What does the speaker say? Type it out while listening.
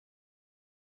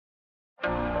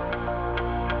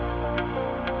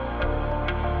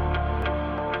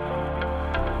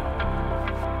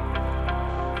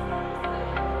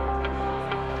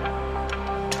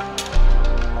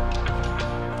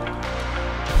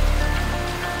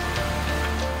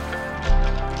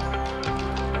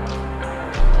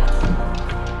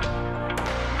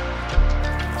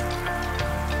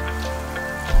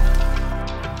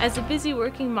As a busy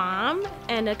working mom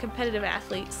and a competitive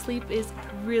athlete, sleep is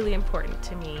really important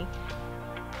to me.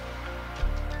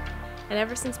 And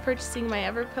ever since purchasing my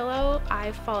Everpillow,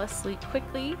 I fall asleep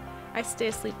quickly. I stay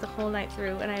asleep the whole night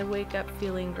through, and I wake up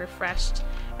feeling refreshed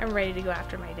and ready to go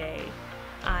after my day.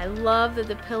 I love that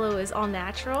the pillow is all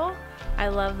natural. I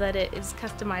love that it is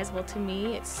customizable to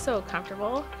me. It's so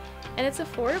comfortable, and it's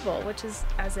affordable, which is,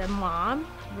 as a mom,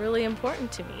 really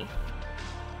important to me.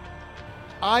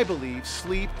 I believe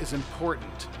sleep is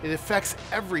important. It affects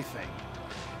everything.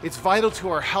 It's vital to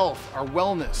our health, our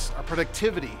wellness, our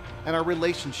productivity, and our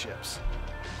relationships.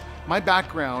 My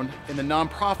background in the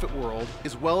nonprofit world,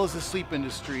 as well as the sleep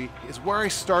industry, is where I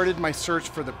started my search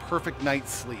for the perfect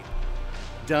night's sleep,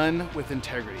 done with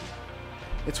integrity.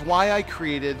 It's why I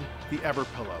created the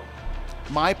Everpillow.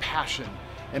 My passion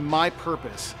and my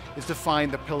purpose is to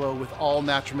find the pillow with all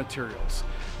natural materials.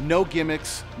 No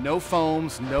gimmicks, no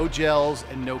foams, no gels,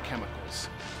 and no chemicals.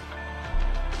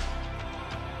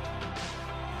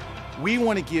 We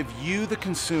want to give you, the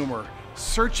consumer,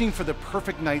 searching for the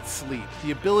perfect night's sleep,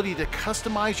 the ability to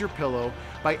customize your pillow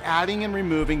by adding and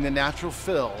removing the natural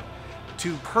fill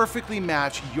to perfectly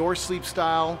match your sleep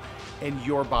style and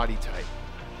your body type.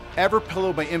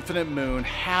 Everpillow by Infinite Moon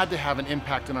had to have an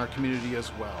impact in our community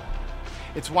as well.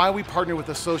 It's why we partner with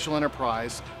a social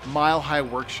enterprise, Mile High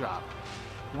Workshop.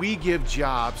 We give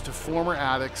jobs to former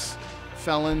addicts,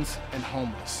 felons, and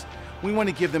homeless. We want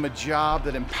to give them a job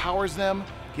that empowers them,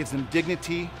 gives them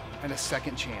dignity, and a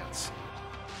second chance.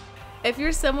 If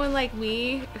you're someone like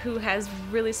me who has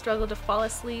really struggled to fall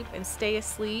asleep and stay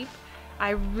asleep,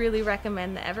 I really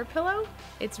recommend the Everpillow.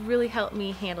 It's really helped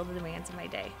me handle the demands of my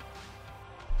day.